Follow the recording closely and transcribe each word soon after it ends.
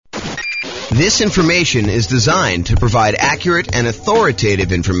This information is designed to provide accurate and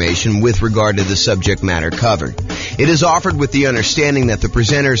authoritative information with regard to the subject matter covered. It is offered with the understanding that the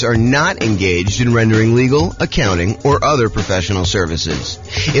presenters are not engaged in rendering legal, accounting, or other professional services.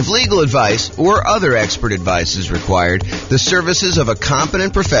 If legal advice or other expert advice is required, the services of a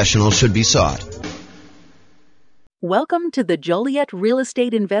competent professional should be sought. Welcome to the Joliet Real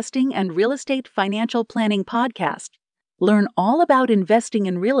Estate Investing and Real Estate Financial Planning Podcast. Learn all about investing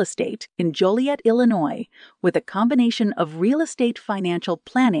in real estate in Joliet, Illinois, with a combination of real estate financial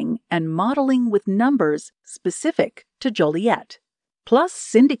planning and modeling with numbers specific to Joliet, plus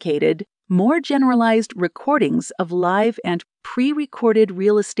syndicated, more generalized recordings of live and pre-recorded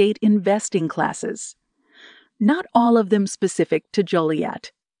real estate investing classes. Not all of them specific to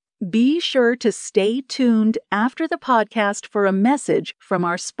Joliet. Be sure to stay tuned after the podcast for a message from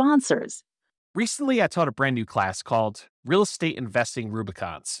our sponsors. Recently, I taught a brand new class called Real Estate Investing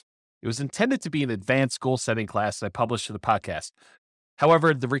Rubicons. It was intended to be an advanced goal-setting class that I published to the podcast.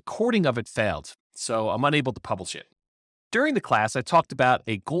 However, the recording of it failed, so I'm unable to publish it. During the class, I talked about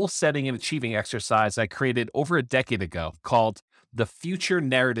a goal-setting and achieving exercise I created over a decade ago called the Future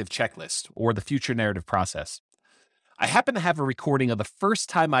Narrative Checklist, or the Future Narrative Process. I happen to have a recording of the first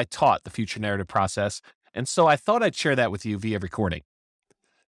time I taught the Future Narrative Process, and so I thought I'd share that with you via recording.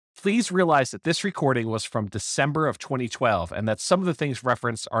 Please realize that this recording was from December of 2012 and that some of the things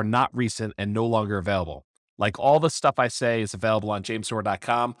referenced are not recent and no longer available. Like all the stuff I say is available on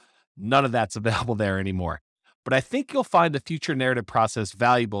jamesorr.com, none of that's available there anymore. But I think you'll find the future narrative process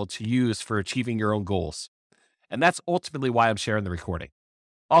valuable to use for achieving your own goals. And that's ultimately why I'm sharing the recording.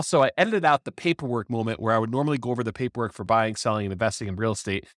 Also, I edited out the paperwork moment where I would normally go over the paperwork for buying, selling, and investing in real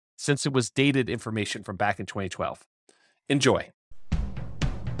estate since it was dated information from back in 2012. Enjoy.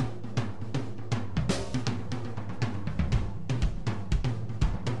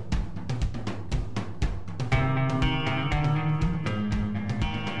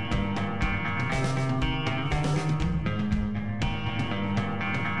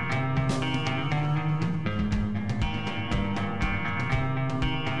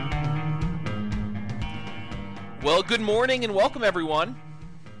 Well, good morning and welcome, everyone.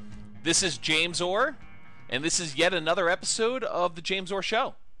 This is James Orr, and this is yet another episode of The James Orr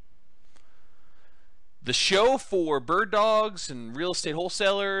Show. The show for bird dogs and real estate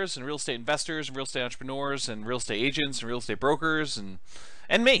wholesalers and real estate investors and real estate entrepreneurs and real estate agents and real estate brokers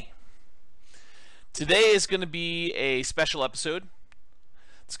and me. Today is going to be a special episode.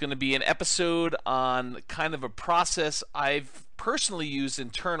 It's going to be an episode on kind of a process I've personally used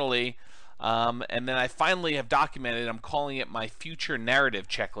internally. And then I finally have documented. I'm calling it my future narrative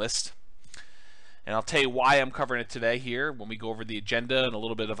checklist. And I'll tell you why I'm covering it today here when we go over the agenda and a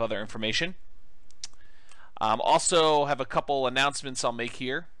little bit of other information. Also have a couple announcements I'll make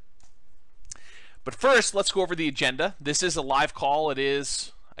here. But first, let's go over the agenda. This is a live call. It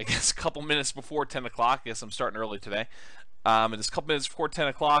is, I guess, a couple minutes before 10 o'clock. I guess I'm starting early today. It is a couple minutes before 10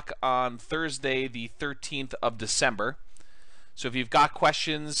 o'clock on Thursday, the 13th of December. So if you've got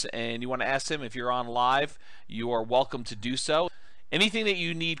questions and you want to ask them, if you're on live, you are welcome to do so. Anything that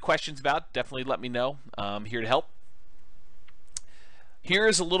you need questions about, definitely let me know. I'm here to help. Here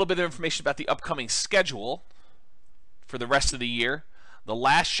is a little bit of information about the upcoming schedule for the rest of the year. The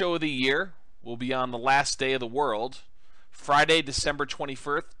last show of the year will be on the last day of the world, Friday, December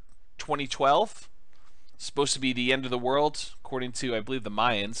 21st, 2012. It's supposed to be the end of the world, according to, I believe, the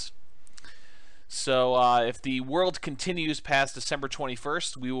Mayans. So if the world continues past December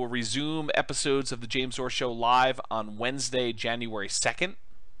 21st, we will resume episodes of the James Orr Show live on Wednesday, January 2nd.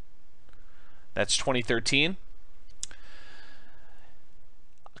 That's 2013.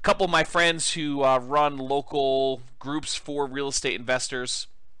 A couple of my friends who run local groups for real estate investors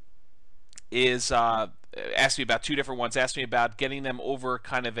asked me about two different ones. Asked me about getting them over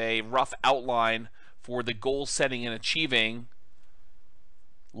kind of a rough outline for the goal setting and achieving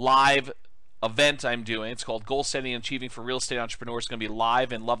live event I'm doing. It's called Goal Setting and Achieving for Real Estate Entrepreneurs. It's going to be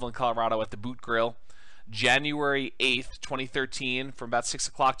live in Loveland, Colorado at the Boot Grill, January 8th, 2013, from about 6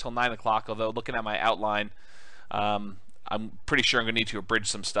 o'clock till 9 o'clock, although looking at my outline, I'm pretty sure I'm going to need to abridge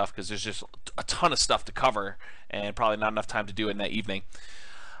some stuff because there's just a ton of stuff to cover and probably not enough time to do it in that evening.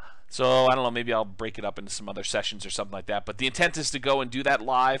 So, I don't know, maybe I'll break it up into some other sessions or something like that. But the intent is to go and do that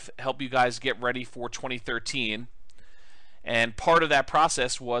live, help you guys get ready for 2013. And part of that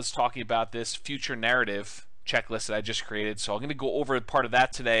process was talking about this future narrative checklist that I just created. So I'm going to go over part of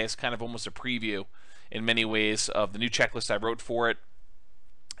that today as kind of almost a preview in many ways of the new checklist I wrote for it.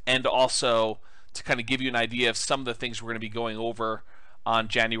 And also to kind of give you an idea of some of the things we're going to be going over on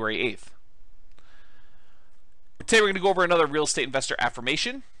January 8th. Today we're going to go over another real estate investor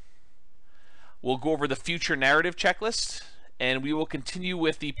affirmation. We'll go over the future narrative checklist, and we will continue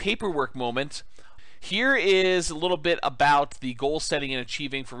with the paperwork moment. Here is a little bit about the goal setting and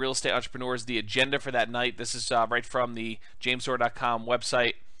achieving for real estate entrepreneurs, the agenda for that night. This is right from the jamesor.com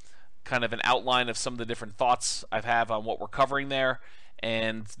website, kind of an outline of some of the different thoughts I have on what we're covering there.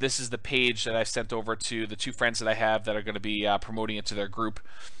 And this is the page that I sent over to the 2 friends that I have that are going to be promoting it to their group.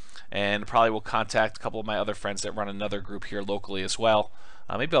 And probably will contact a couple of my other friends that run another group here locally as well.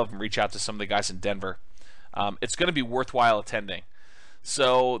 Maybe I'll even reach out to some of the guys in Denver. It's going to be worthwhile attending.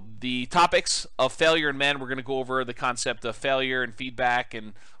 So the topics of failure in men, we're going to go over the concept of failure and feedback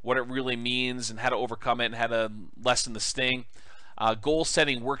and what it really means and how to overcome it and how to lessen the sting. Goal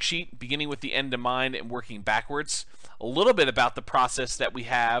setting worksheet, beginning with the end in mind and working backwards. A little bit about the process that we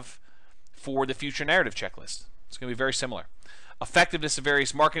have for the future narrative checklist. It's going to be very similar. Effectiveness of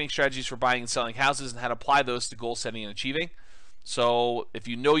various marketing strategies for buying and selling houses and how to apply those to goal setting and achieving. So if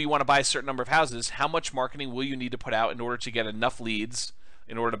you know you want to buy a certain number of houses, how much marketing will you need to put out in order to get enough leads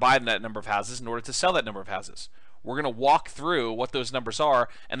in order to buy that number of houses, in order to sell that number of houses? We're going to walk through what those numbers are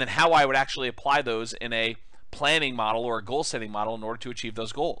and then how I would actually apply those in a planning model or a goal setting model in order to achieve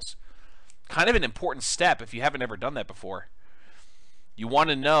those goals. Kind of an important step if you haven't ever done that before. You want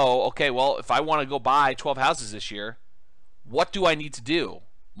to know, okay, well, if I want to go buy 12 houses this year, what do I need to do?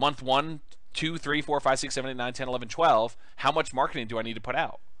 Month 1, 2, 3, 4, 5, 6, 7, 8, 9, 10, 11, 12, how much marketing do I need to put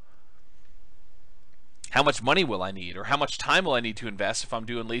out? How much money will I need? Or how much time will I need to invest if I'm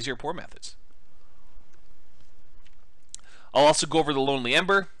doing lazy or poor methods? I'll also go over the Lonely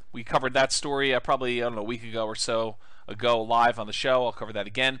Ember. We covered that story probably, a week ago or so ago live on the show. I'll cover that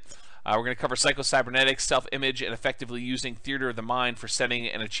again. We're going to cover psycho-cybernetics, self-image, and effectively using theater of the mind for setting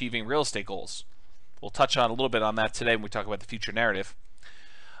and achieving real estate goals. We'll touch on a little bit on that today when we talk about the future narrative.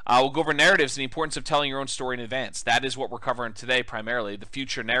 We'll go over narratives and the importance of telling your own story in advance. That is what we're covering today primarily. The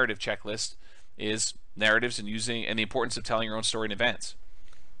future narrative checklist is narratives and the importance of telling your own story in advance.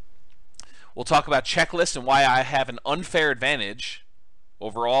 We'll talk about checklists and why I have an unfair advantage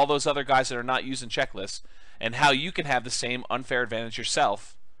over all those other guys that are not using checklists, and how you can have the same unfair advantage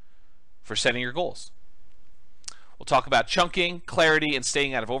yourself for setting your goals. We'll talk about chunking, clarity, and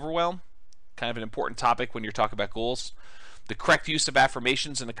staying out of overwhelm. Kind of an important topic when you're talking about goals. The correct use of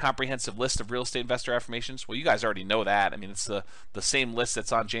affirmations and a comprehensive list of real estate investor affirmations. Well, you guys already know that. I mean, it's the same list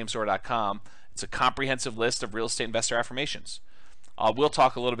that's on jamesor.com. It's a comprehensive list of real estate investor affirmations. We'll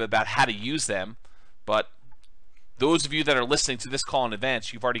talk a little bit about how to use them, but those of you that are listening to this call in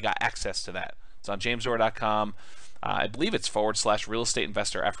advance, you've already got access to that. It's on jamesor.com. I believe it's / real estate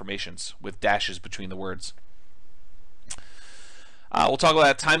investor affirmations with dashes between the words. We'll talk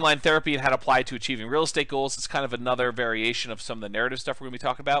about timeline therapy and how to apply it to achieving real estate goals. It's kind of another variation of some of the narrative stuff we're going to be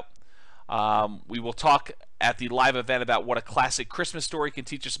talking about. We will talk at the live event about what a classic Christmas story can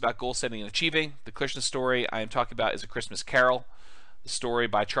teach us about goal setting and achieving. The Christmas story I am talking about is A Christmas Carol, the story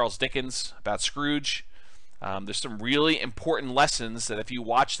by Charles Dickens about Scrooge. There's some really important lessons that if you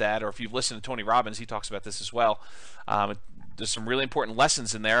watch that, or if you've listened to Tony Robbins, he talks about this as well. There's some really important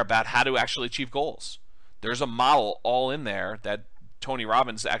lessons in there about how to actually achieve goals. There's a model all in there that Tony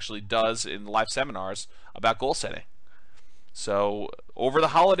Robbins actually does in live seminars about goal setting. So over the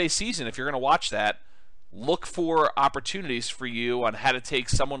holiday season, if you're going to watch that, look for opportunities for you on how to take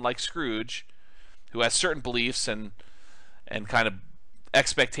someone like Scrooge, who has certain beliefs and kind of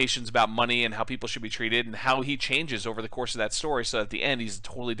expectations about money and how people should be treated, and how he changes over the course of that story so that at the end he's a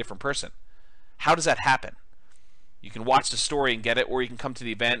totally different person. How does that happen? You can watch the story and get it, or you can come to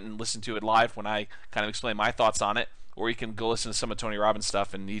the event and listen to it live when I kind of explain my thoughts on it, or you can go listen to some of Tony Robbins'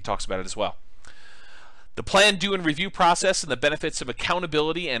 stuff and he talks about it as well. The plan, do, and review process and the benefits of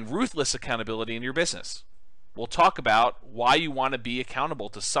accountability and ruthless accountability in your business. We'll talk about why you want to be accountable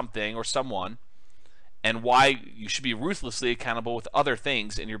to something or someone, and why you should be ruthlessly accountable with other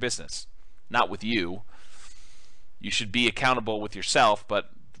things in your business. Not with you. You should be accountable with yourself,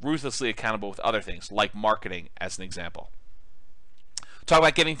 but ruthlessly accountable with other things, like marketing, as an example. Talk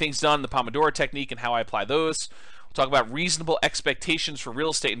about getting things done, the Pomodoro technique, and how I apply those. We'll talk about reasonable expectations for real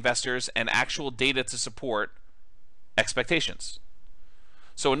estate investors and actual data to support expectations.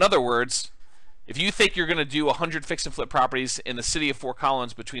 So in other words, if you think you're going to do 100 fix and flip properties in the city of Fort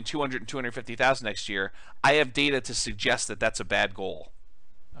Collins between 200 and 250,000 next year, I have data to suggest that that's a bad goal.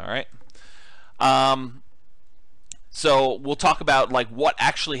 All right. So we'll talk about like what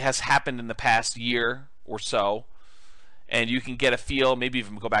actually has happened in the past year or so, and you can get a feel, maybe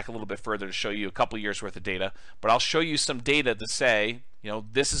even go back a little bit further to show you a couple years worth of data. But I'll show you some data to say,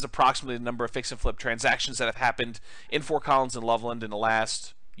 this is approximately the number of fix and flip transactions that have happened in Fort Collins and Loveland in the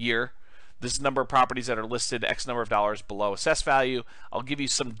last year. this number of properties that are listed X number of dollars below assessed value. I'll give you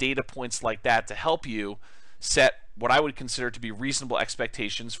some data points like that to help you set what I would consider to be reasonable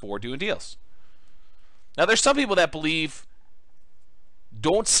expectations for doing deals. Now, there's some people that believe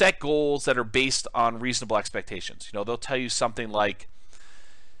don't set goals that are based on reasonable expectations. They'll tell you something like,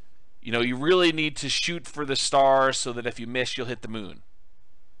 you really need to shoot for the stars so that if you miss, you'll hit the moon.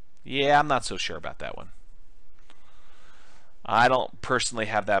 Yeah, I'm not so sure about that one. I don't personally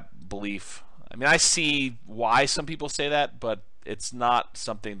have that belief. I mean, I see why some people say that, but it's not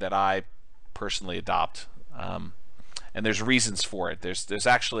something that I personally adopt. And there's reasons for it. There's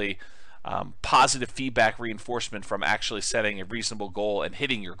actually positive feedback reinforcement from actually setting a reasonable goal and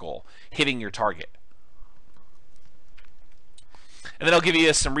hitting your goal, hitting your target. And then I'll give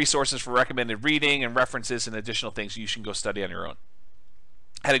you some resources for recommended reading and references and additional things you should go study on your own.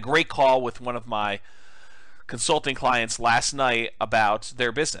 I had a great call with one of my consulting clients last night about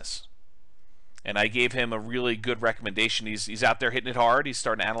their business. And I gave him a really good recommendation. He's out there hitting it hard. He's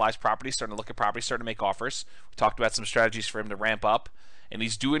starting to analyze properties, starting to look at properties, starting to make offers. We talked about some strategies for him to ramp up. And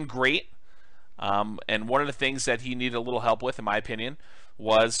he's doing great. And one of the things that he needed a little help with, in my opinion,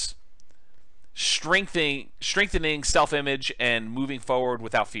 was strengthening self-image and moving forward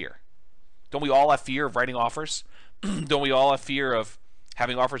without fear. Don't we all have fear of writing offers? Don't we all have fear of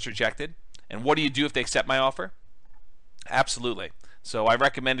having offers rejected? And what do you do if they accept my offer? Absolutely. So I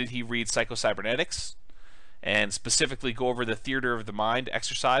recommended he read Psycho-Cybernetics and specifically go over the theater of the mind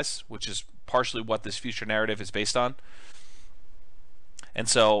exercise, which is partially what this future narrative is based on. And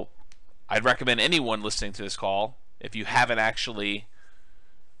so I'd recommend anyone listening to this call, if you haven't actually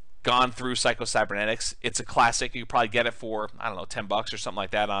gone through Psycho-Cybernetics, it's a classic. You can probably get it for, $10 or something like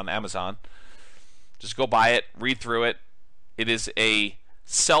that on Amazon. Just go buy it, read through it. It is a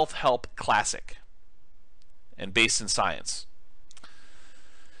self-help classic and based in science.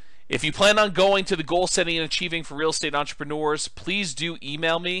 If you plan on going to the goal setting and achieving for real estate entrepreneurs, please do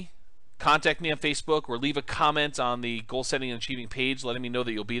email me, contact me on Facebook, or leave a comment on the goal setting and achieving page letting me know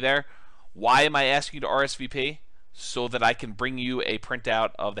that you'll be there. Why am I asking you to RSVP? So that I can bring you a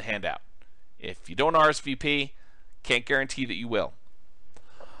printout of the handout. If you don't RSVP, can't guarantee that you will.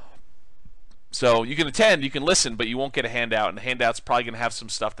 So you can attend, you can listen, but you won't get a handout, and the handout's probably going to have some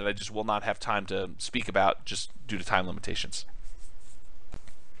stuff that I just will not have time to speak about just due to time limitations.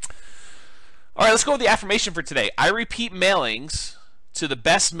 All right, let's go with the affirmation for today. I repeat mailings to the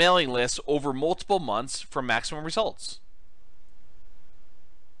best mailing list over multiple months for maximum results.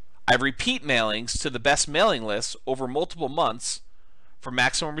 I repeat mailings to the best mailing lists over multiple months for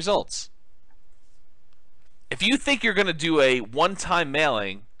maximum results. If you think you're going to do a one-time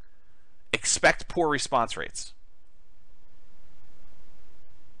mailing, expect poor response rates.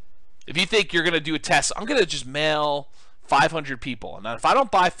 If you think you're going to do a test, I'm going to just mail 500 people. And if I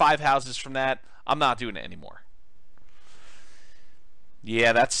don't buy 5 houses from that, I'm not doing it anymore.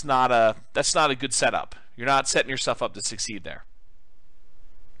 Yeah, that's not a good setup. You're not setting yourself up to succeed there.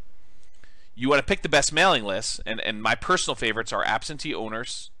 You want to pick the best mailing lists, and my personal favorites are absentee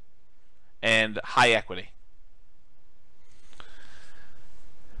owners and high equity.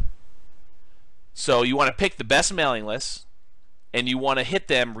 So you want to pick the best mailing lists, and you want to hit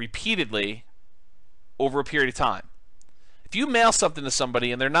them repeatedly over a period of time. If you mail something to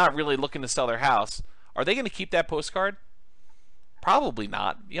somebody and they're not really looking to sell their house, are they going to keep that postcard? Probably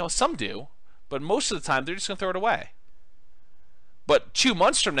not. Some do, but most of the time they're just going to throw it away. But 2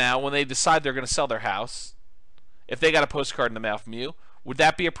 months from now, when they decide they're going to sell their house, if they got a postcard in the mail from you, would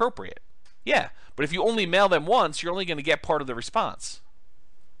that be appropriate? Yeah, but if you only mail them once, you're only going to get part of the response.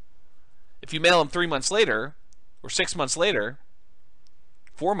 If you mail them 3 months later, or 6 months later,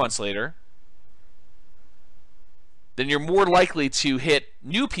 4 months later, then you're more likely to hit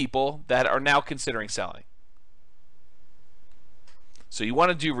new people that are now considering selling. So you want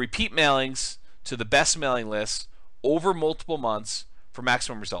to do repeat mailings to the best mailing lists over multiple months for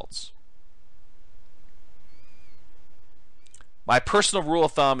maximum results. My personal rule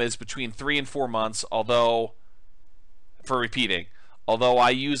of thumb is between 3 and 4 months, although I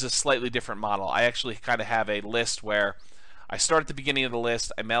use a slightly different model. I actually kind of have a list where I start at the beginning of the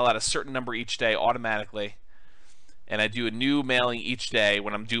list, I mail out a certain number each day automatically, and I do a new mailing each day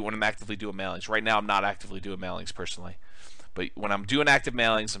when I'm actively doing mailings. Right now I'm not actively doing mailings personally, but when I'm doing active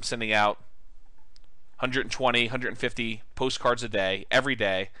mailings, I'm sending out 120, 150 postcards a day, every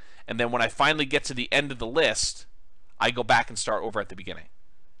day. And then when I finally get to the end of the list, I go back and start over at the beginning.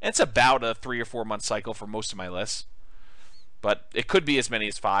 And it's about a 3 or 4 month cycle for most of my lists. But it could be as many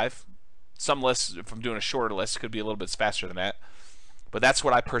as 5. Some lists, if I'm doing a shorter list, could be a little bit faster than that. But that's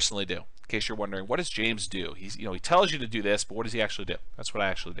what I personally do. In case you're wondering, what does James do? He tells you to do this, but what does he actually do? That's what I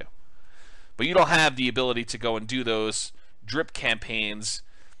actually do. But you don't have the ability to go and do those drip campaigns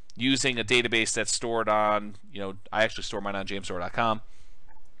using a database that's stored on, I actually store mine on jamesstore.com.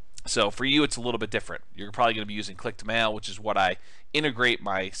 So for you, it's a little bit different. You're probably going to be using click-to-mail, which is what I integrate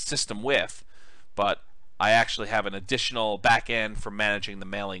my system with, but I actually have an additional back end for managing the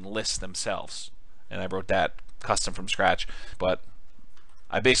mailing lists themselves. And I wrote that custom from scratch, but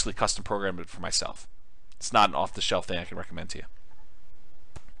I basically custom programmed it for myself. It's not an off-the-shelf thing I can recommend to you.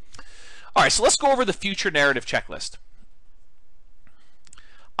 All right, so let's go over the future narrative checklist.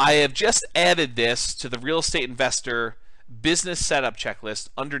 I have just added this to the real estate investor business setup checklist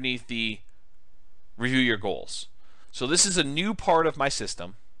underneath the review your goals. So this is a new part of my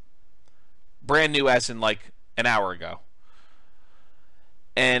system, brand new as in like an hour ago.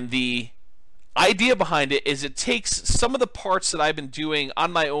 And the idea behind it is it takes some of the parts that I've been doing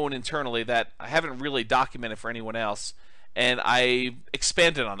on my own internally that I haven't really documented for anyone else, and I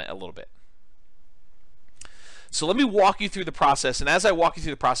expanded on it a little bit. So let me walk you through the process, and as I walk you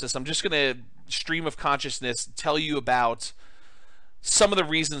through the process, I'm just going to stream of consciousness tell you about some of the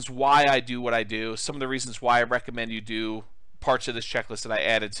reasons why I do what I do, some of the reasons why I recommend you do parts of this checklist that I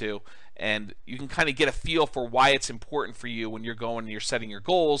added to, and you can kind of get a feel for why it's important for you when you're going and you're setting your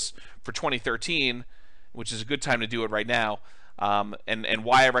goals for 2013, which is a good time to do it right now, and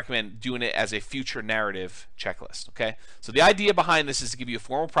why I recommend doing it as a future narrative checklist. Okay, so the idea behind this is to give you a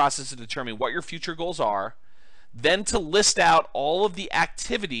formal process to determine what your future goals are, then to list out all of the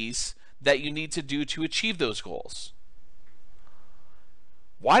activities that you need to do to achieve those goals.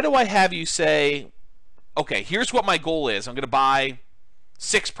 Why do I have you say, okay, here's what my goal is. I'm going to buy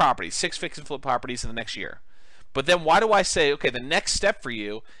 6 properties, 6 fix and flip properties in the next year. But then why do I say, okay, the next step for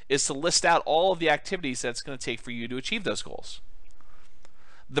you is to list out all of the activities that it's going to take for you to achieve those goals?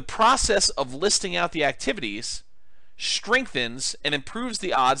 The process of listing out the activities strengthens and improves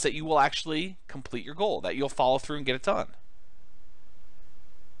the odds that you will actually complete your goal, that you'll follow through and get it done.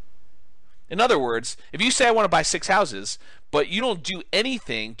 In other words, if you say I want to buy 6 houses, but you don't do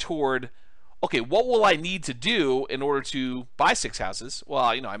anything toward, okay, what will I need to do in order to buy 6 houses? Well,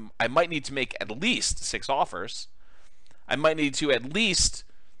 I might need to make at least 6 offers. I might need to at least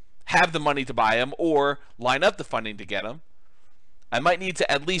have the money to buy them or line up the funding to get them. I might need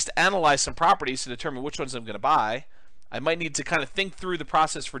to at least analyze some properties to determine which ones I'm going to buy. I might need to kind of think through the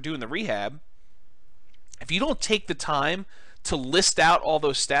process for doing the rehab. If you don't take the time to list out all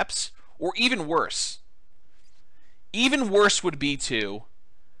those steps, or even worse would be to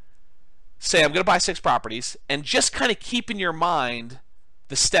say, I'm going to buy 6 properties, and just kind of keep in your mind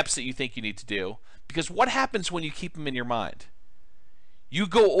the steps that you think you need to do. Because what happens when you keep them in your mind? You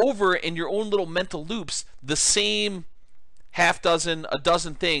go over in your own little mental loops the same a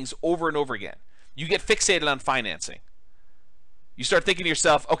dozen things over and over again. You get fixated on financing. You start thinking to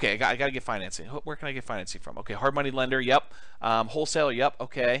yourself, okay, I got to get financing. Where can I get financing from? Okay, hard money lender, yep. Wholesaler, yep,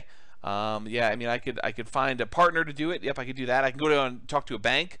 okay. I could find a partner to do it. Yep, I could do that. I can go to and talk to a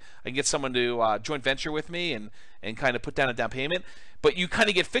bank. I can get someone to joint venture with me and kind of put down a down payment. But you kind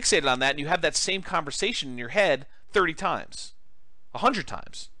of get fixated on that, and you have that same conversation in your head 30 times, 100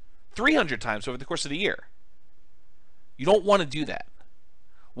 times, 300 times over the course of the year. You don't want to do that.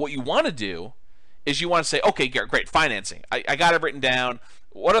 What you want to do is you want to say, okay, great, financing. I got it written down.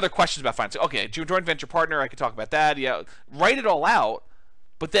 What other questions about financing? Okay, joint venture partner, I could talk about that. Yeah, write it all out.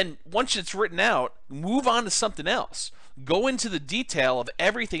 But then once it's written out, move on to something else. Go into the detail of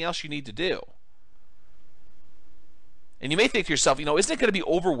everything else you need to do. And you may think to yourself, isn't it going to be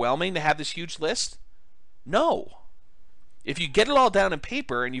overwhelming to have this huge list? No. If you get it all down in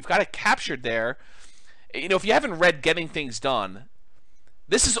paper and you've got it captured there, if you haven't read Getting Things Done,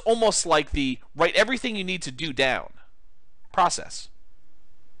 this is almost like the write everything you need to do down process.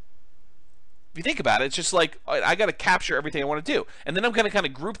 If you think about it, it's just like, I got to capture everything I want to do. And then I'm going to kind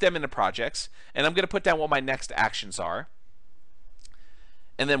of group them into projects, and I'm going to put down what my next actions are.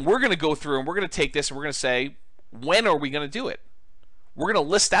 And then we're going to go through, and we're going to take this, and we're going to say, when are we going to do it? We're going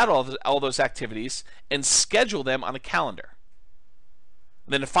to list out all those activities and schedule them on a calendar.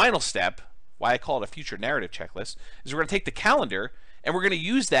 And then the final step, why I call it a future narrative checklist, is we're going to take the calendar, and we're going to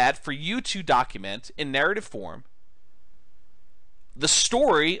use that for you to document in narrative form the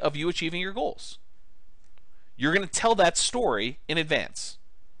story of you achieving your goals. You're going to tell that story in advance.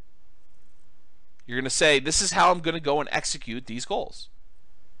 You're going to say, this is how I'm going to go and execute these goals.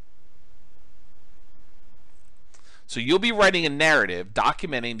 So you'll be writing a narrative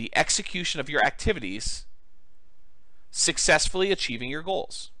documenting the execution of your activities successfully achieving your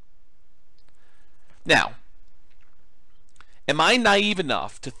goals. Now, am I naive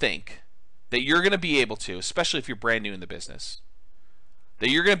enough to think that you're going to be able to, especially if you're brand new in the business, that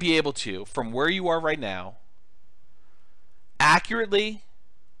you're going to be able to, from where you are right now, accurately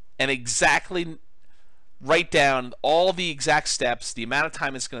and exactly write down all the exact steps, the amount of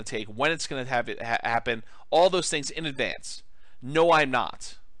time it's going to take, when it's going to have it happen, all those things in advance. No, I'm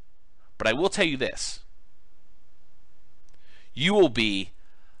not. But I will tell you this. You will be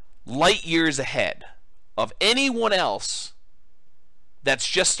light years ahead of anyone else that's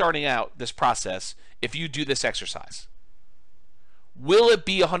just starting out this process if you do this exercise. Will it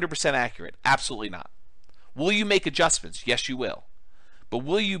be 100% accurate? Absolutely not. Will you make adjustments? Yes, you will. But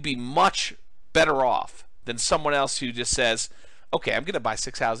will you be much better off than someone else who just says, okay, I'm going to buy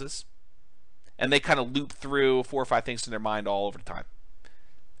 6 houses, and they kind of loop through 4 or 5 things in their mind all over the time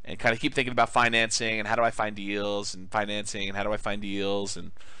and kind of keep thinking about financing and how do I find deals and financing and how do I find deals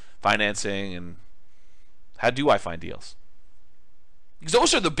and financing and how do I find deals? Because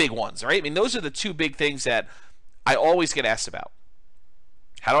those are the big ones, right? I mean, those are the 2 big things that I always get asked about.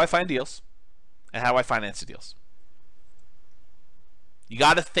 How do I find deals? And how do I finance the deals? You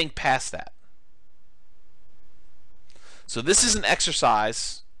got to think past that. So this is an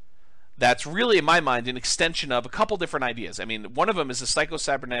exercise that's really, in my mind, an extension of a couple different ideas. I mean, one of them is the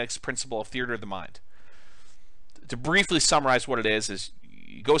psycho-cybernetics principle of theater of the mind. To briefly summarize what it is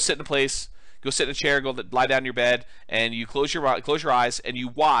you go sit in a place, go sit in a chair, go lie down in your bed, and you close your eyes, and you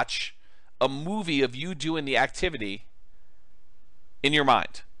watch a movie of you doing the activity in your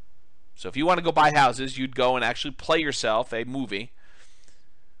mind. So if you want to go buy houses, you'd go and actually play yourself a movie,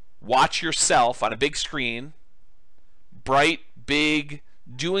 watch yourself on a big screen, bright, big,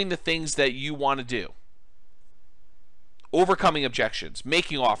 doing the things that you want to do. Overcoming objections,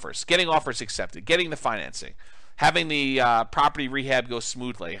 making offers, getting offers accepted, getting the financing, having the property rehab go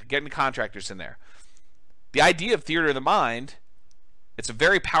smoothly, getting the contractors in there. The idea of theater of the mind, it's a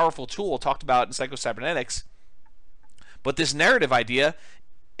very powerful tool talked about in psycho-cybernetics, but this narrative idea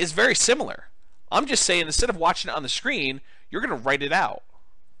is very similar. I'm just saying, instead of watching it on the screen, you're going to write it out.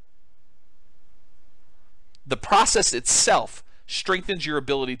 The process itself strengthens your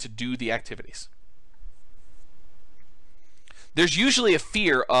ability to do the activities. There's usually a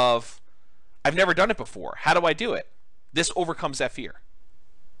fear of, I've never done it before. How do I do it? This overcomes that fear.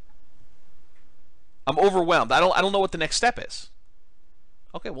 I'm overwhelmed. I don't know what the next step is.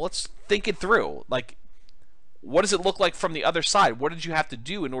 Okay, well, let's think it through. Like, what does it look like from the other side? What did you have to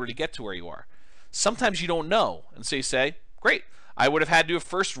do in order to get to where you are? Sometimes you don't know. And so you say, great, I would have had to have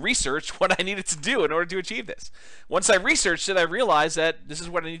first researched what I needed to do in order to achieve this. Once I researched it, I realized that this is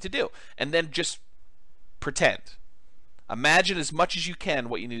what I need to do. And then just pretend. Imagine as much as you can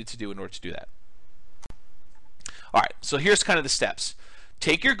what you needed to do in order to do that. All right, so here's kind of the steps.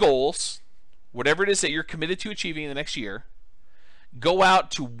 Take your goals, whatever it is that you're committed to achieving in the next year, go out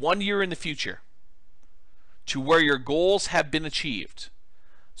to 1 year in the future to where your goals have been achieved.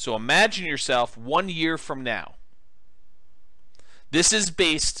 So imagine yourself 1 year from now. This is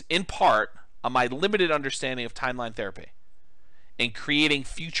based in part on my limited understanding of timeline therapy and creating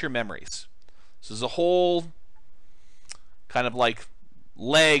future memories. So there's a whole kind of like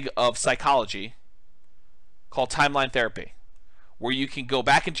leg of psychology called timeline therapy, where you can go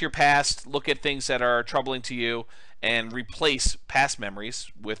back into your past, look at things that are troubling to you, and replace past memories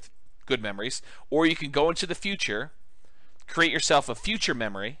with good memories, or you can go into the future, create yourself a future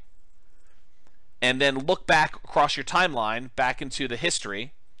memory, and then look back across your timeline, back into the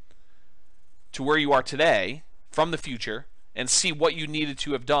history, to where you are today, from the future, and see what you needed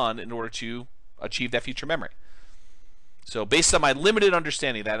to have done in order to achieve that future memory. So based on my limited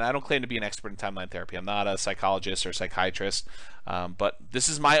understanding of that, and I don't claim to be an expert in timeline therapy, I'm not a psychologist or psychiatrist, but this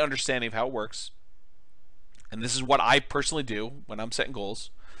is my understanding of how it works, and this is what I personally do when I'm setting goals,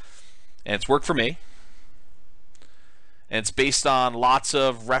 and it's worked for me, and it's based on lots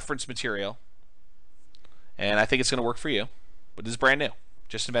of reference material, and I think it's going to work for you, but this is brand new.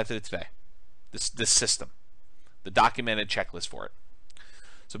 Just invented it today. This system, the documented checklist for it.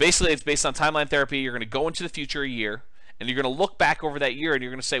 So basically, it's based on timeline therapy. You're going to go into the future a year, and you're going to look back over that year, and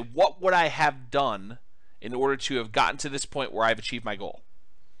you're going to say, what would I have done in order to have gotten to this point where I've achieved my goal?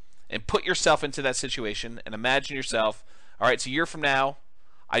 And put yourself into that situation, and imagine yourself, all right, it's a year from now,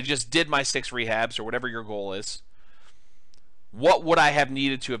 I just did my 6 rehabs, or whatever your goal is. What would I have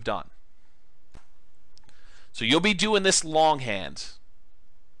needed to have done? So you'll be doing this longhand,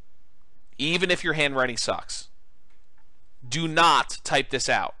 even if your handwriting sucks. Do not type this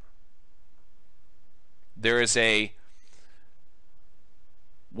out. There is a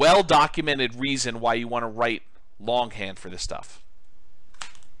well-documented reason why you want to write longhand for this stuff.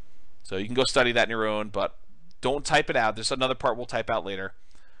 So you can go study that on your own, but don't type it out. There's another part we'll type out later.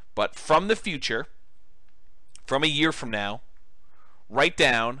 But from the future, from a year from now, write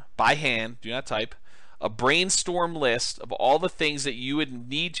down by hand, do not type, a brainstorm list of all the things that you would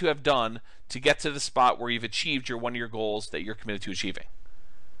need to have done to get to the spot where you've achieved one of your goals that you're committed to achieving.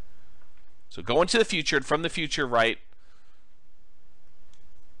 So go into the future, and from the future, write,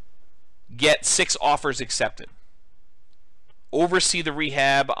 get 6 offers accepted. Oversee the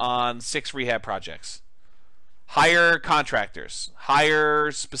rehab on 6 rehab projects. Hire contractors.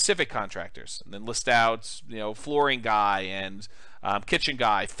 Hire specific contractors. And then list out, flooring guy and kitchen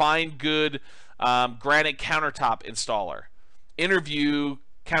guy. Find good granite countertop installer. Interview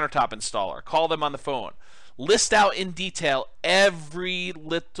countertop installer. Call them on the phone. List out in detail every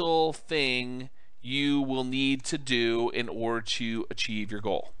little thing you will need to do in order to achieve your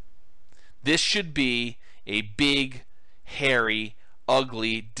goal. This should be a big, hairy,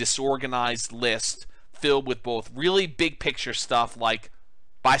 ugly, disorganized list filled with both really big picture stuff like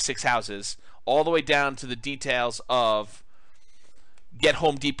buy 6 houses, all the way down to the details of get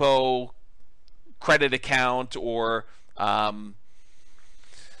Home Depot credit account or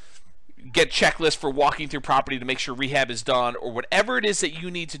get checklist for walking through property to make sure rehab is done, or whatever it is that you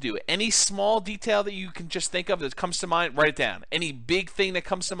need to do. Any small detail that you can just think of that comes to mind, write it down. Any big thing that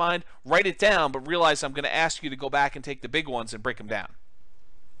comes to mind, write it down, but realize I'm going to ask you to go back and take the big ones and break them down.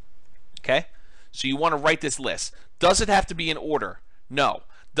 Okay? So you want to write this list. Does it have to be in order? No.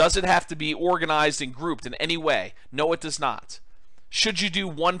 Does it have to be organized and grouped in any way? No, it does not. Should you do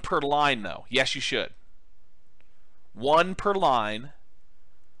 1 per line, though? Yes, you should. 1 per line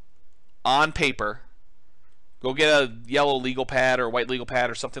on paper. Go get a yellow legal pad or a white legal pad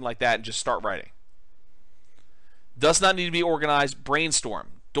or something like that and just start writing. Does not need to be organized. Brainstorm.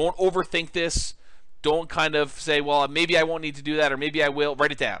 Don't overthink this. Don't kind of say, well, maybe I won't need to do that or maybe I will.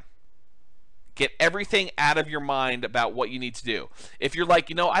 Write it down. Get everything out of your mind about what you need to do. If you're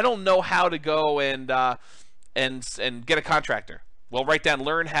like, I don't know how to go and get a contractor. Well, write down,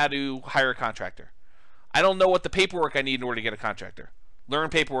 learn how to hire a contractor. I don't know what the paperwork I need in order to get a contractor. Learn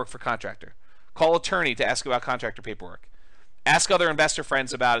paperwork for contractor. Call attorney to ask about contractor paperwork. Ask other investor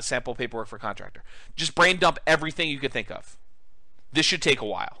friends about a sample paperwork for contractor. Just brain dump everything you could think of. This should take a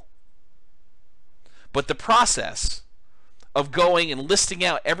while. But the process of going and listing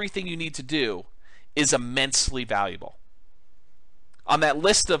out everything you need to do is immensely valuable. On that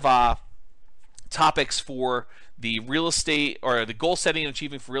list of topics for the real estate or the goal setting and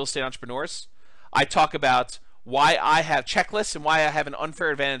achieving for real estate entrepreneurs, I talk about why I have checklists and why I have an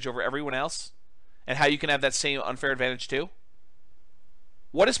unfair advantage over everyone else and how you can have that same unfair advantage too.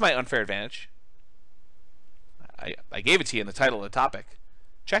 What is my unfair advantage? I gave it to you in the title of the topic.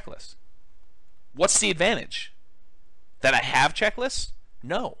 Checklist. What's the advantage? That I have checklists?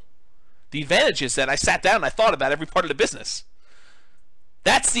 No. The advantage is that I sat down and I thought about every part of the business.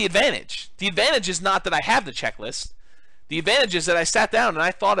 That's the advantage. The advantage is not that I have the checklist. The advantage is that I sat down and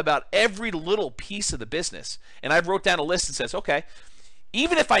I thought about every little piece of the business. And I wrote down a list that says, okay,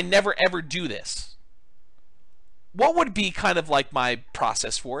 even if I never ever do this, what would be kind of like my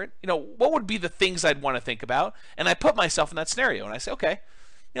process for it? What would be the things I'd want to think about? And I put myself in that scenario and I say, okay,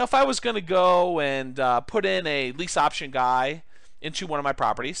 if I was going to go and put in a lease option guy into one of my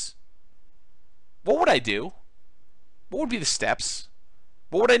properties, what would I do? What would be the steps?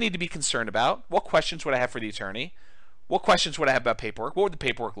 What would I need to be concerned about? What questions would I have for the attorney? What questions would I have about paperwork? What would the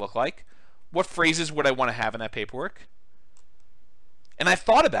paperwork look like? What phrases would I want to have in that paperwork? And I've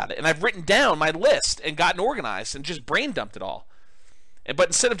thought about it, and I've written down my list and gotten organized and just brain dumped it all. But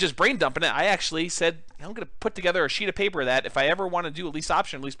instead of just brain dumping it, I actually said, I'm going to put together a sheet of paper that if I ever want to do a lease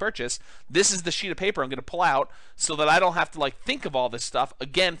option, lease purchase, this is the sheet of paper I'm going to pull out so that I don't have to think of all this stuff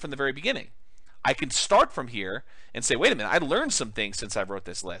again from the very beginning. I can start from here and say, wait a minute, I learned some things since I wrote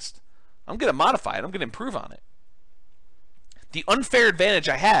this list. I'm going to modify it. I'm going to improve on it. The unfair advantage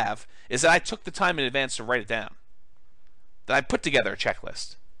I have is that I took the time in advance to write it down. That I put together a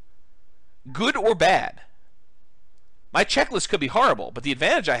checklist. Good or bad. My checklist could be horrible, but the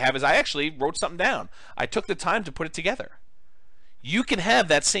advantage I have is I actually wrote something down. I took the time to put it together. You can have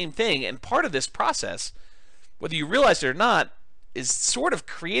that same thing, and part of this process, whether you realize it or not, is sort of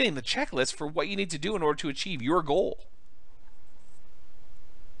creating the checklist for what you need to do in order to achieve your goal.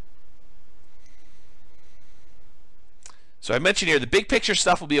 So I mentioned here, the big picture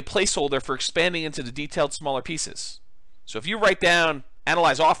stuff will be a placeholder for expanding into the detailed smaller pieces. So if you write down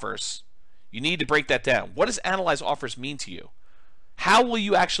analyze offers, you need to break that down. What does analyze offers mean to you? How will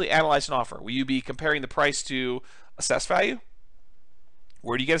you actually analyze an offer? Will you be comparing the price to assessed value?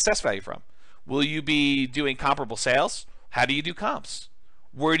 Where do you get assessed value from? Will you be doing comparable sales? How do you do comps?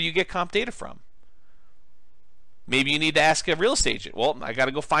 Where do you get comp data from? Maybe you need to ask a real estate agent. Well, I got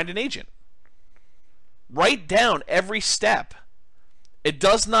to go find an agent. Write down every step It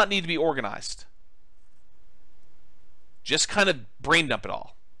does not need to be organized. Just kind of brain dump it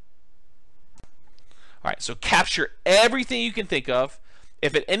all. All right, so capture everything you can think of.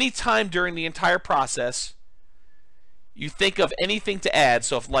 If at any time during the entire process you think of anything to add,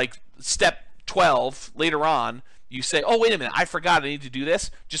 so if like step 12 later on, you say, oh, wait a minute, I forgot I need to do this,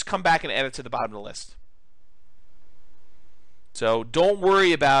 just come back and add it to the bottom of the list. So don't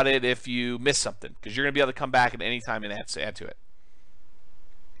worry about it if you miss something, because you're going to be able to come back at any time and add to it.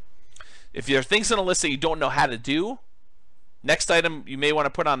 If there are things on a list that you don't know how to do, next item you may want to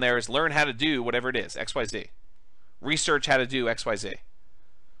put on there is learn how to do whatever it is, XYZ. Research how to do XYZ.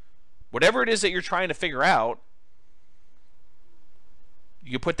 Whatever it is that you're trying to figure out,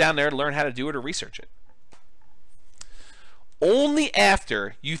 you can put down there, learn how to do it or research it. Only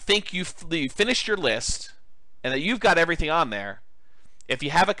after you think you've finished your list and that you've got everything on there, if you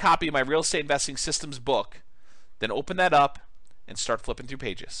have a copy of my Real Estate Investing Systems book, then open that up and start flipping through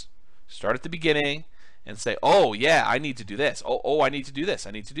pages. Start at the beginning and say, oh, yeah, I need to do this. Oh, I need to do this.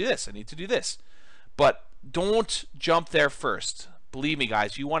 I need to do this. I need to do this. But don't jump there first. Believe me,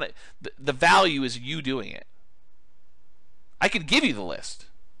 guys, you want it. The value is you doing it. I could give you the list.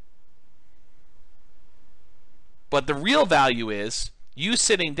 But the real value is you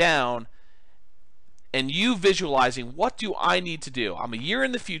sitting down and you visualizing, what do I need to do? I'm a year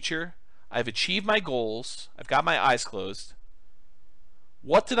in the future. I've achieved my goals. I've got my eyes closed.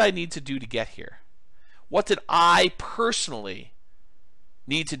 What did I need to do to get here? What did I personally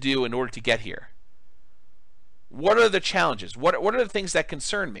need to do in order to get here? What are the challenges? What are the things that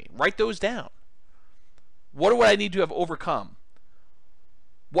concern me? Write those down. What do I need to have overcome?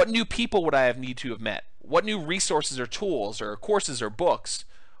 What new people would I need to have met? What new resources or tools or courses or books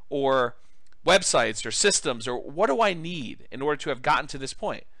or websites or systems, or what do I need in order to have gotten to this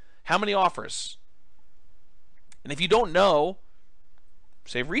point? How many offers? And if you don't know,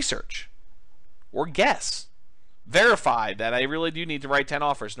 say research or guess. Verify that I really do need to write 10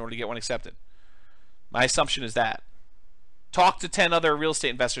 offers in order to get one accepted. My assumption is that. Talk to 10 other real estate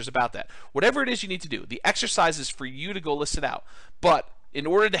investors about that. Whatever it is you need to do, the exercise is for you to go list it out. But in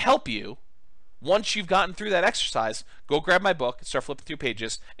order to help you, once you've gotten through that exercise, go grab my book and start flipping through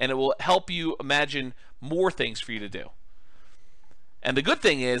pages, and it will help you imagine more things for you to do. And the good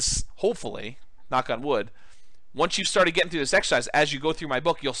thing is, hopefully, knock on wood, once you've started getting through this exercise, as you go through my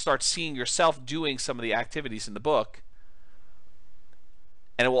book, you'll start seeing yourself doing some of the activities in the book,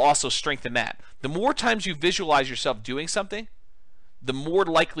 and it will also strengthen that. The more times you visualize yourself doing something, the more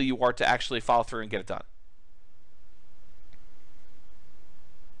likely you are to actually follow through and get it done.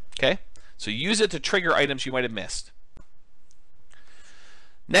 Okay? So use it to trigger items you might have missed.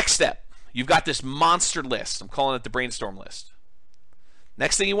 Next step, you've got this monster list. I'm calling it the brainstorm list.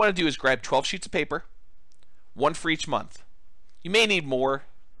 Next thing you want to do is grab 12 sheets of paper, one for each month. You may need more,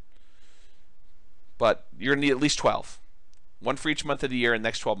 but you're going to need at least 12. One for each month of the year in the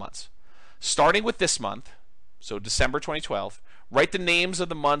next 12 months. Starting with this month, so December 2012, write the names of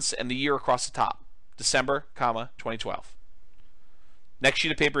the months and the year across the top. December, 2012. Next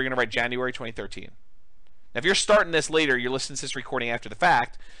sheet of paper, you're going to write January 2013. Now, if you're starting this later, you're listening to this recording after the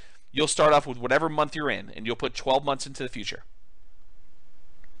fact, you'll start off with whatever month you're in, and you'll put 12 months into the future.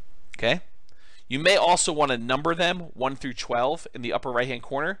 Okay? You may also want to number them 1 through 12 in the upper right-hand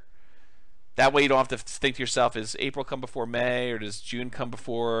corner. That way you don't have to think to yourself, is April come before May, or does June come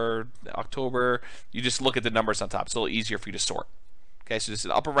before October? You just look at the numbers on top. It's a little easier for you to sort. Okay, so this is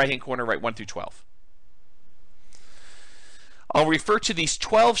the upper right-hand corner, write 1 through 12. I'll refer to these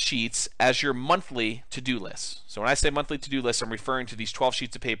 12 sheets as your monthly to-do list. So when I say monthly to-do list, I'm referring to these 12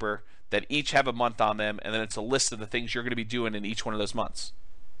 sheets of paper that each have a month on them, and then it's a list of the things you're going to be doing in each one of those months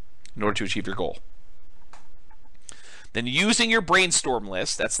in order to achieve your goal. Then using your brainstorm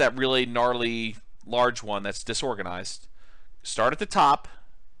list, that's that really gnarly large one that's disorganized, start at the top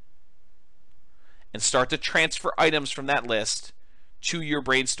and start to transfer items from that list to your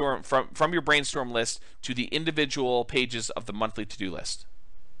brainstorm, from your brainstorm list to the individual pages of the monthly to-do list.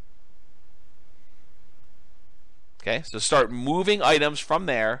 Okay, so start moving items from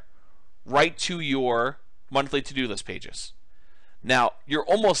there right to your monthly to-do list pages. Now, you're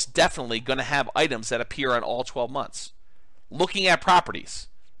almost definitely going to have items that appear on all 12 months. Looking at properties,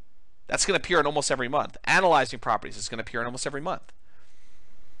 that's going to appear in almost every month. Analyzing properties is going to appear in almost every month.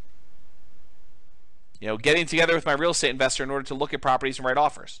 You know, getting together with my real estate investor in order to look at properties and write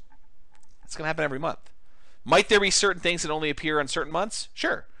offers. That's going to happen every month. Might there be certain things that only appear on certain months?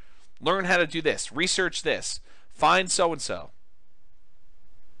 Sure. Learn how to do this. Research this. Find so-and-so.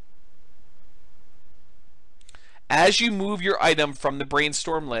 As you move your item from the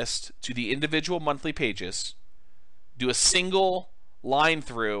brainstorm list to the individual monthly pages, do a single line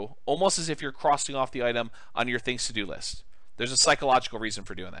through, almost as if you're crossing off the item on your things to do list. There's a psychological reason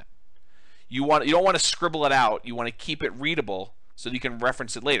for doing that. You don't want to scribble it out. You want to keep it readable so that you can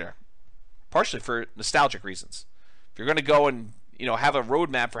reference it later. Partially for nostalgic reasons. If you're going to go and have a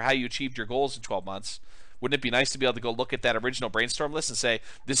roadmap for how you achieved your goals in 12 months, wouldn't it be nice to be able to go look at that original brainstorm list and say,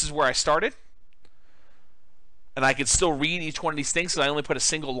 this is where I started? And I could still read each one of these things, so I only put a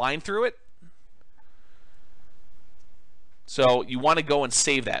single line through it? So you want to go and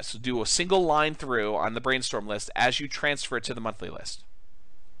save that. So do a single line through on the brainstorm list as you transfer it to the monthly list.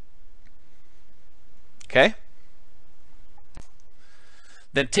 Okay?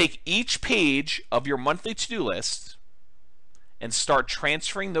 Then take each page of your monthly to-do list and start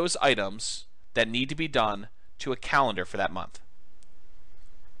transferring those items that need to be done to a calendar for that month.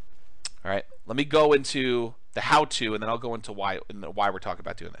 All right, let me go into the how-to, and then I'll go into why we're talking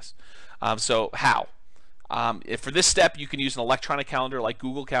about doing this. So how? If for this step, you can use an electronic calendar like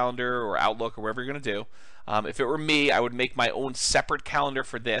Google Calendar or Outlook or whatever you're going to do. If it were me, I would make my own separate calendar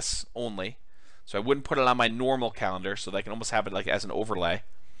for this only. So I wouldn't put it on my normal calendar, so that I can almost have it like as an overlay.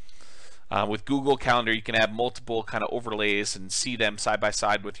 With Google Calendar, you can have multiple kind of overlays and see them side by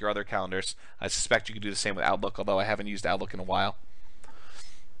side with your other calendars. I suspect you could do the same with Outlook, although I haven't used Outlook in a while.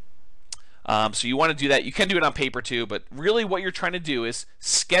 So you want to do that. You can do it on paper too, but really what you're trying to do is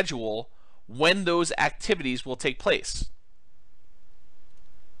schedule when those activities will take place.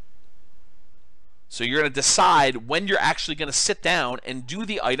 So you're going to decide when you're actually going to sit down and do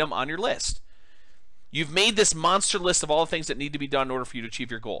the item on your list. You've made this monster list of all the things that need to be done in order for you to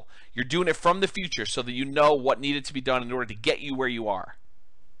achieve your goal. You're doing it from the future so that you know what needed to be done in order to get you where you are.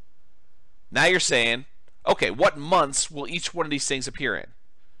 Now you're saying, okay, what months will each one of these things appear in?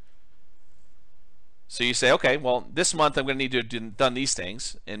 So you say, okay, well, this month I'm going to need to have done these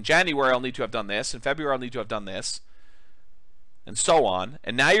things. In January, I'll need to have done this. In February, I'll need to have done this. And so on.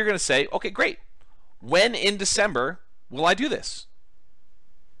 And now you're going to say, okay, great. When in December will I do this?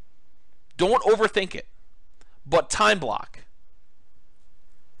 Don't overthink it, but time block.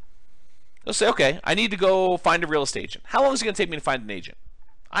 Let's say, okay, I need to go find a real estate agent. How long is it going to take me to find an agent?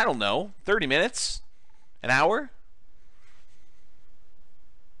 I don't know, 30 minutes? An hour?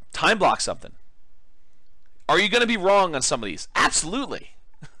 Time block something. Are you going to be wrong on some of these? Absolutely.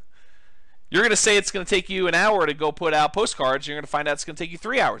 You're going to say it's going to take you an hour to go put out postcards. You're going to find out it's going to take you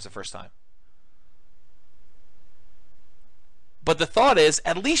 3 hours the first time. But the thought is,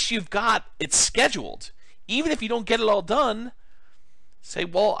 at least you've got it scheduled. Even if you don't get it all done, say,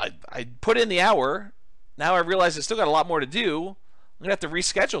 well, I put in the hour. Now I realize I still got a lot more to do. I'm going to have to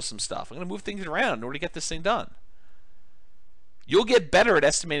reschedule some stuff. I'm going to move things around in order to get this thing done. You'll get better at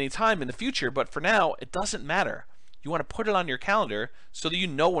estimating time in the future, but for now, it doesn't matter. You want to put it on your calendar so that you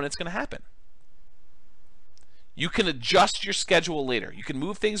know when it's going to happen. You can adjust your schedule later. You can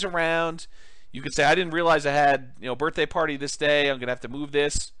move things around. You could say, I didn't realize I had a birthday party this day. I'm going to have to move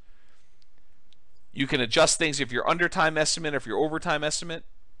this. You can adjust things if you're under time estimate or if you're over time estimate.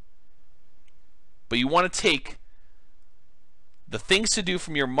 But you want to take the things to do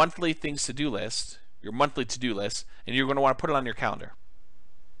from your monthly things to do list, your monthly to-do list, and you're going to want to put it on your calendar.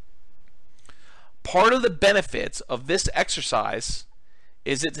 Part of the benefits of this exercise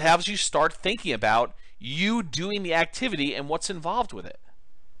is it helps you start thinking about you doing the activity and what's involved with it.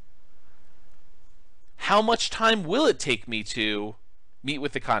 How much time will it take me to meet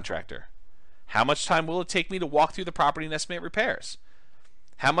with the contractor? How much time will it take me to walk through the property and estimate repairs?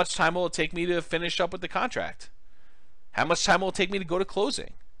 How much time will it take me to finish up with the contract? How much time will it take me to go to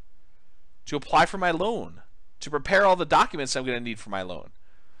closing? To apply for my loan? To prepare all the documents I'm going to need for my loan?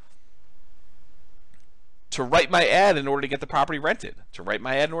 To write my ad in order to get the property rented? To write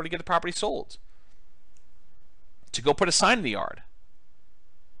my ad in order to get the property sold? To go put a sign in the yard?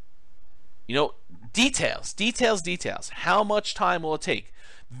 Details. How much time will it take?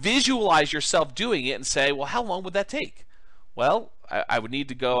 Visualize yourself doing it and say, well, how long would that take? Well, I would need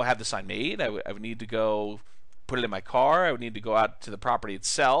to go have the sign made. I would need to go put it in my car. I would need to go out to the property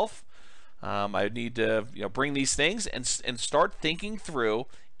itself. I would need to bring these things and start thinking through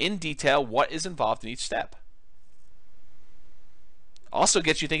in detail what is involved in each step. Also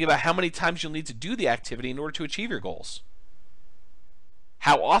gets you thinking about how many times you'll need to do the activity in order to achieve your goals.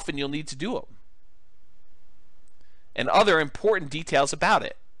 How often you'll need to do them. And other important details about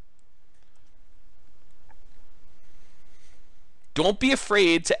it. Don't be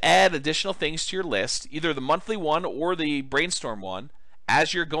afraid to add additional things to your list, either the monthly one or the brainstorm one,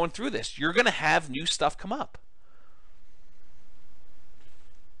 as you're going through this. You're going to have new stuff come up.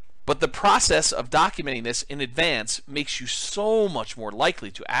 But the process of documenting this in advance makes you so much more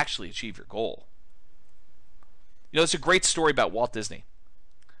likely to actually achieve your goal. It's a great story about Walt Disney.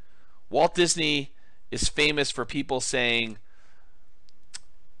 Walt Disney is famous for people saying,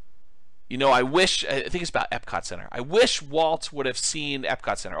 I think it's about Epcot Center. I wish Walt would have seen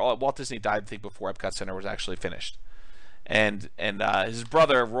Epcot Center. Walt Disney died, I think, before Epcot Center was actually finished. And his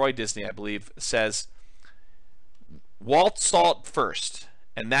brother, Roy Disney, I believe, says, Walt saw it first,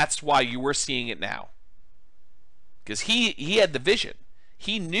 and that's why you were seeing it now. Because he had the vision.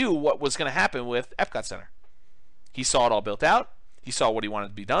 He knew what was going to happen with Epcot Center. He saw it all built out. He saw what he wanted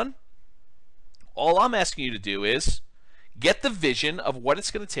to be done. All I'm asking you to do is get the vision of what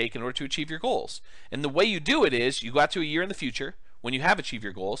it's going to take in order to achieve your goals. And the way you do it is you go out to a year in the future when you have achieved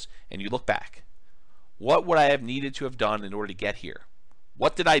your goals and you look back. What would I have needed to have done in order to get here?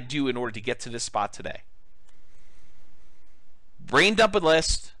 What did I do in order to get to this spot today? Brain dump a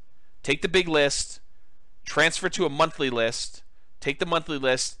list, take the big list, transfer to a monthly list, take the monthly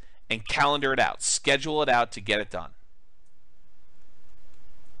list, and calendar it out. Schedule it out to get it done.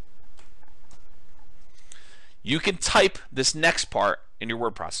 You can type this next part in your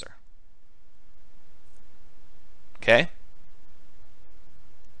word processor. Okay?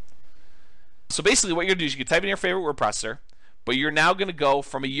 So basically what you're going to do is you can type in your favorite word processor, but you're now going to go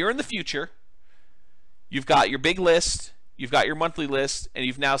from a year in the future. You've got your big list, you've got your monthly list, and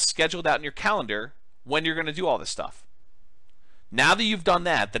you've now scheduled out in your calendar when you're going to do all this stuff. Now that you've done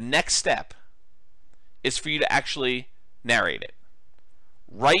that, the next step is for you to actually narrate it.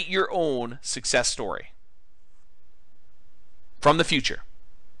 Write your own success story from the future.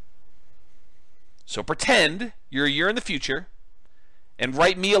 So pretend you're a year in the future and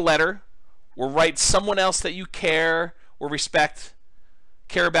write me a letter, or write someone else that you care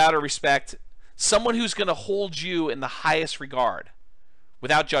about or respect, someone who's going to hold you in the highest regard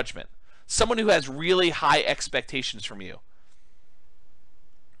without judgment, someone who has really high expectations from you.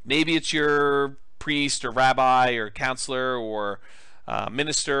 Maybe it's your priest or rabbi or counselor or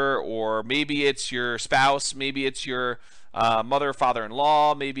minister, or maybe it's your spouse, maybe it's your mother or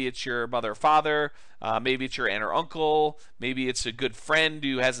father-in-law, maybe it's your mother or father, maybe it's your aunt or uncle, maybe it's a good friend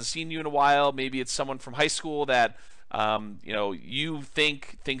who hasn't seen you in a while, maybe it's someone from high school that you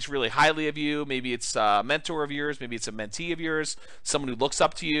think thinks really highly of you, maybe it's a mentor of yours, maybe it's a mentee of yours, someone who looks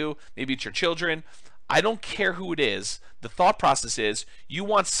up to you, maybe it's your children. I don't care who it is. The thought process is you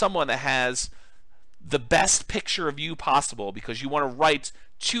want someone that has the best picture of you possible, because you want to write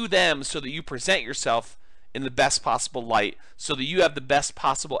to them so that you present yourself in the best possible light, so that you have the best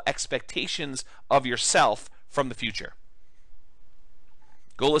possible expectations of yourself from the future.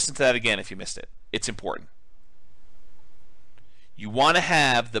 Go listen to that again if you missed it. It's important. You want to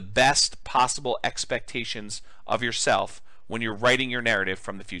have the best possible expectations of yourself when you're writing your narrative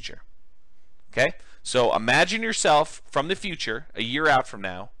from the future. Okay? So imagine yourself from the future, a year out from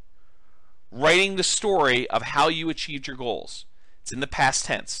now, writing the story of how you achieved your goals. It's in the past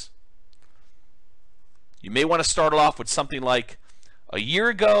tense. You may want to start off with something like, a year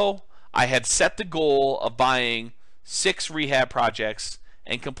ago, I had set the goal of buying 6 rehab projects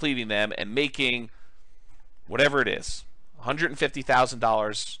and completing them and making whatever it is,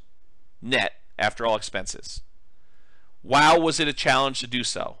 $150,000 net after all expenses. Wow, was it a challenge to do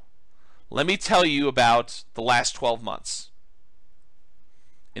so? Let me tell you about the last 12 months.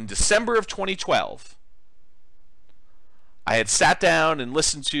 In December of 2012, I had sat down and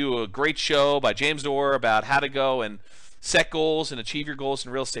listened to a great show by James Orr about how to go and set goals and achieve your goals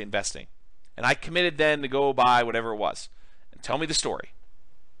in real estate investing. And I committed then to go buy whatever it was. And tell me the story.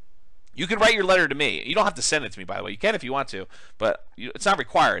 You can write your letter to me. You don't have to send it to me, by the way. You can if you want to, but it's not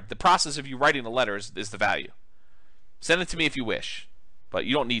required. The process of you writing the letter is the value. Send it to me if you wish, but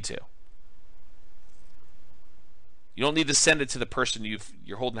you don't need to. You don't need to send it to the person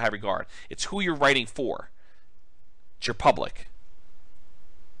you're holding in high regard. It's who you're writing for. It's your public.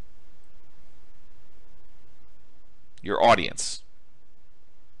 Your audience.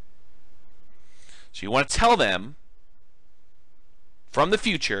 So you want to tell them from the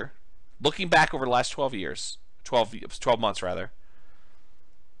future, looking back over the last 12 years, 12 months rather,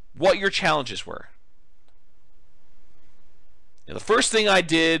 what your challenges were. The first thing I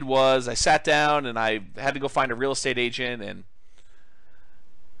did was I sat down and I had to go find a real estate agent, and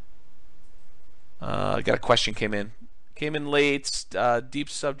I got a question came in late. Deep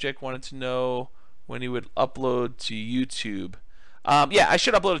subject, wanted to know when he would upload to YouTube. Yeah, I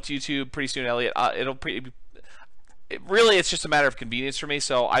should upload it to YouTube pretty soon, Elliot. It's just a matter of convenience for me,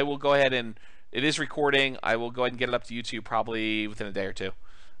 so I will go ahead and it is recording. I will go ahead and get it up to YouTube probably within a day or two.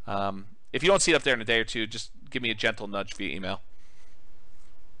 If you don't see it up there in a day or two, just give me a gentle nudge via email.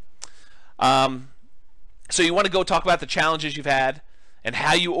 So you want to go talk about the challenges you've had and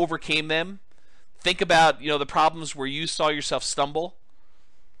how you overcame them. think about, the problems where you saw yourself stumble.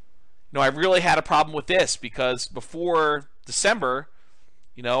 I really had a problem with this because before December,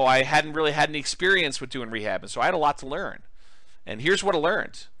 I hadn't really had any experience with doing rehab, and so I had a lot to learn. And here's what I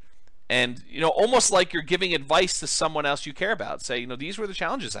learned. And, almost like you're giving advice to someone else you care about. Say, these were the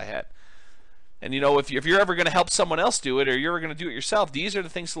challenges I had. And, if you're ever going to help someone else do it or you're ever going to do it yourself, these are the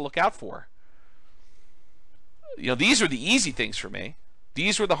things to look out for. These are the easy things for me.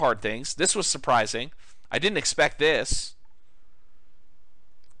 These were the hard things. This was surprising. I didn't expect this.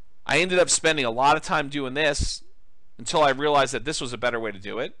 I ended up spending a lot of time doing this until I realized that this was a better way to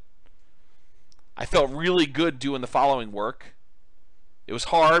do it. I felt really good doing the following work. It was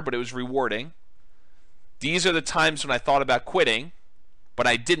hard, but it was rewarding. These are the times when I thought about quitting, but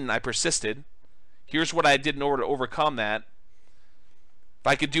I didn't. I persisted. Here's what I did in order to overcome that. If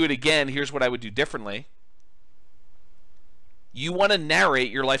I could do it again, here's what I would do differently. You want to narrate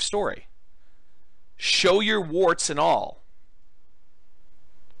your life story. Show your warts and all.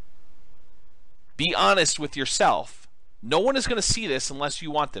 Be honest with yourself. No one is going to see this unless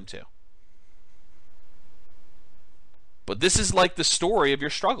you want them to. But this is like the story of your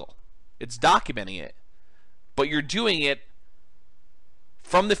struggle. It's documenting it. But you're doing it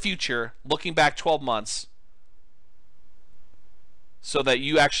from the future, looking back 12 months, so that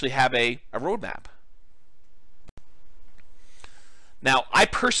you actually have a roadmap. Now, I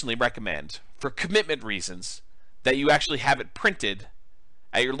personally recommend, for commitment reasons, that you actually have it printed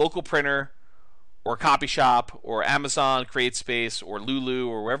at your local printer or copy shop or Amazon, CreateSpace, or Lulu,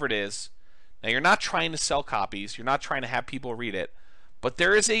 or wherever it is. Now, you're not trying to sell copies. You're not trying to have people read it. But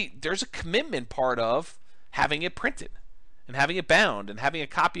there's a commitment part of having it printed and having it bound and having a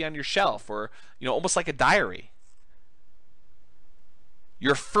copy on your shelf, or almost like a diary.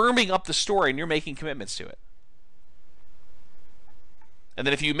 You're firming up the story and you're making commitments to it. And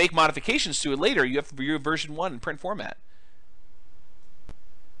then if you make modifications to it later, you have to view version 1 in print format.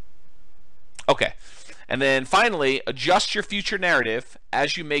 Okay. And then finally, adjust your future narrative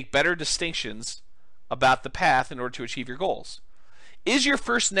as you make better distinctions about the path in order to achieve your goals. Is your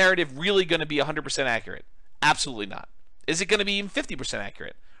first narrative really going to be 100% accurate? Absolutely not. Is it going to be even 50%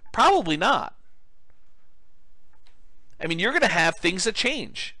 accurate? Probably not. I mean, you're going to have things that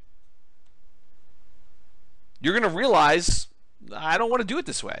change. You're going to realize, I don't want to do it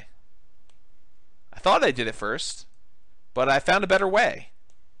this way. I thought I did it first, but I found a better way.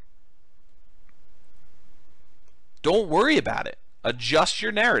 Don't worry about it. Adjust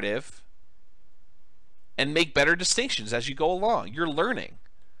your narrative and make better distinctions as you go along. You're learning.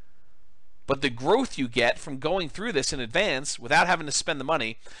 But the growth you get from going through this in advance without having to spend the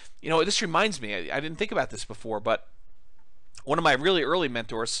money, this reminds me, I didn't think about this before, but one of my really early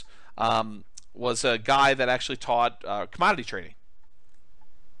mentors was a guy that actually taught commodity trading.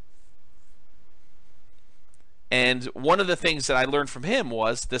 And one of the things that I learned from him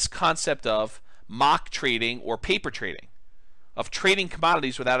was this concept of mock trading or paper trading, of trading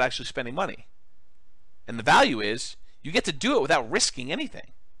commodities without actually spending money. And the value is you get to do it without risking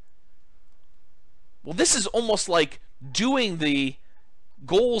anything. Well, this is almost like doing the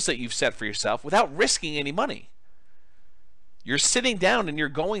goals that you've set for yourself without risking any money. You're sitting down and you're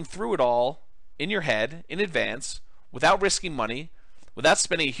going through it all in your head in advance without risking money, without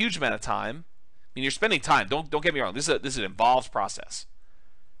spending a huge amount of time. I mean, you're spending time. Don't get me wrong. This is an involved process.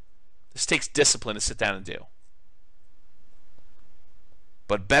 This takes discipline to sit down and do.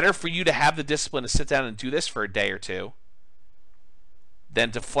 But better for you to have the discipline to sit down and do this for a day or two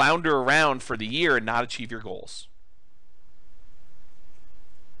than to flounder around for the year and not achieve your goals.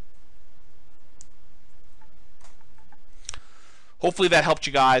 Hopefully that helped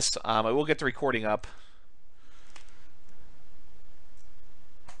you guys. I will get the recording up.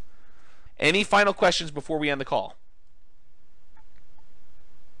 Any final questions before we end the call?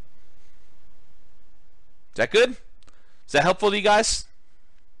 Is that good? Is that helpful to you guys?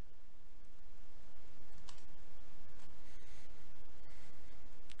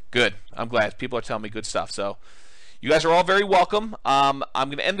 Good. I'm glad. People are telling me good stuff. So you guys are all very welcome. I'm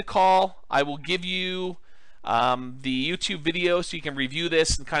going to end the call. I will give you the YouTube video so you can review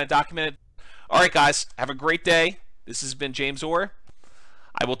this and kind of document it. All right, guys. Have a great day. This has been James Orr.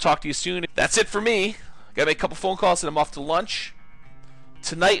 I will talk to you soon. That's it for me. Got to make a couple phone calls and I'm off to lunch.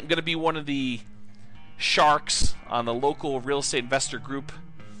 Tonight I'm going to be one of the sharks on the local real estate investor group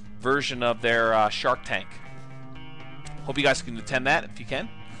version of their Shark Tank. Hope you guys can attend that if you can.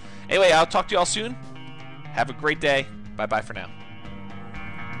 Anyway, I'll talk to you all soon. Have a great day. Bye-bye for now.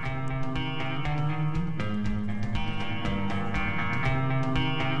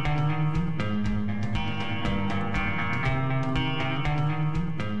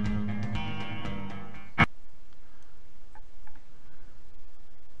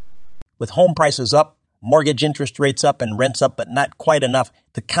 with home prices up, mortgage interest rates up, and rents up, but not quite enough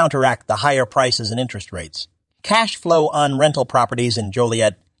to counteract the higher prices and interest rates. Cash flow on rental properties in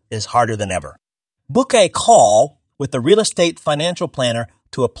Joliet is harder than ever. Book a call with the Real Estate Financial Planner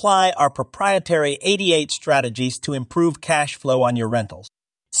to apply our proprietary 88 strategies to improve cash flow on your rentals.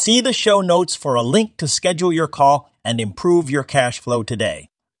 See the show notes for a link to schedule your call and improve your cash flow today.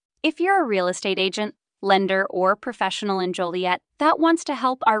 If you're a real estate agent, lender, or professional in Joliet that wants to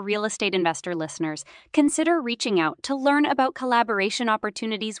help our real estate investor listeners, consider reaching out to learn about collaboration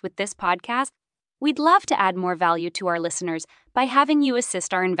opportunities with this podcast. We'd love to add more value to our listeners by having you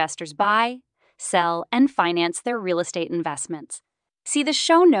assist our investors buy, sell, and finance their real estate investments. See the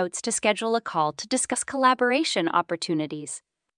show notes to schedule a call to discuss collaboration opportunities.